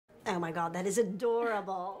Oh my God, that is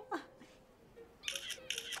adorable.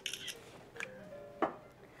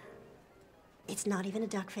 It's not even a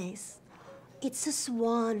duck face. It's a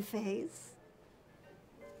swan face.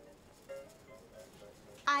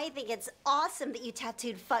 I think it's awesome that you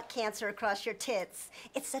tattooed "fuck cancer" across your tits.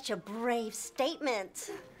 It's such a brave statement.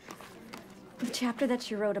 The chapter that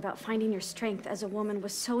you wrote about finding your strength as a woman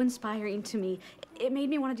was so inspiring to me. It made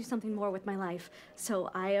me want to do something more with my life.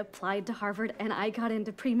 So I applied to Harvard and I got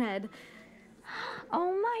into pre-med.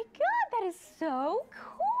 Oh my God, that is so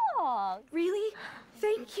cool. Really?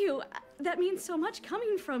 Thank you. That means so much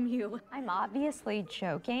coming from you. I'm obviously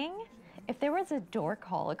joking. If there was a dork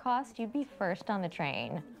holocaust, you'd be first on the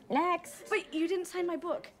train. Next. But you didn't sign my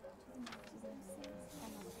book.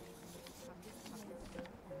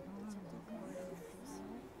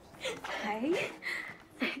 Hi.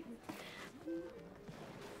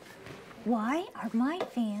 Why are my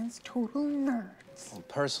fans total nerds? Well,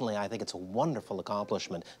 personally, I think it's a wonderful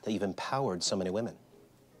accomplishment that you've empowered so many women.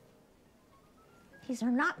 These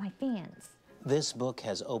are not my fans. This book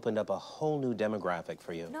has opened up a whole new demographic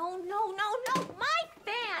for you. No. My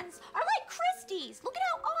fans are like Christie's. Look at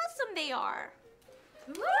how awesome they are.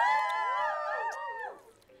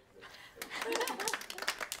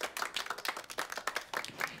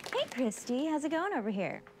 Hey, Christy, how's it going over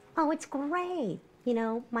here? Oh, it's great. You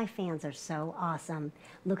know, my fans are so awesome.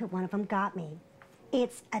 Look at one of them got me.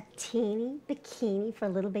 It's a teeny bikini for a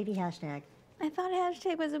little baby hashtag. I thought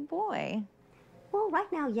hashtag was a boy. Well,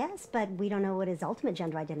 right now, yes, but we don't know what his ultimate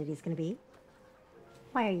gender identity is going to be.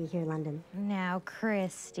 Why are you here, London? Now,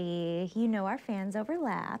 Christy, you know our fans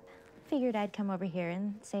overlap. Figured I'd come over here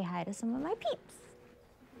and say hi to some of my peeps.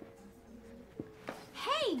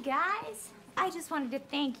 Hey, guys. I just wanted to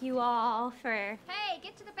thank you all for... Hey,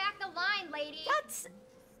 get to the back of the line, lady. That's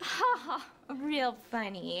real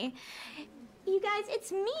funny. You guys,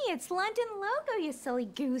 it's me. It's London Logo, you silly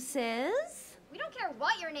gooses. We don't care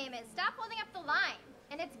what your name is. Stop holding up the line.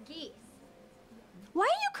 And it's geese. Why are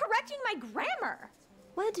you correcting my grammar?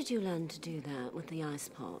 Where did you learn to do that with the ice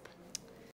pop?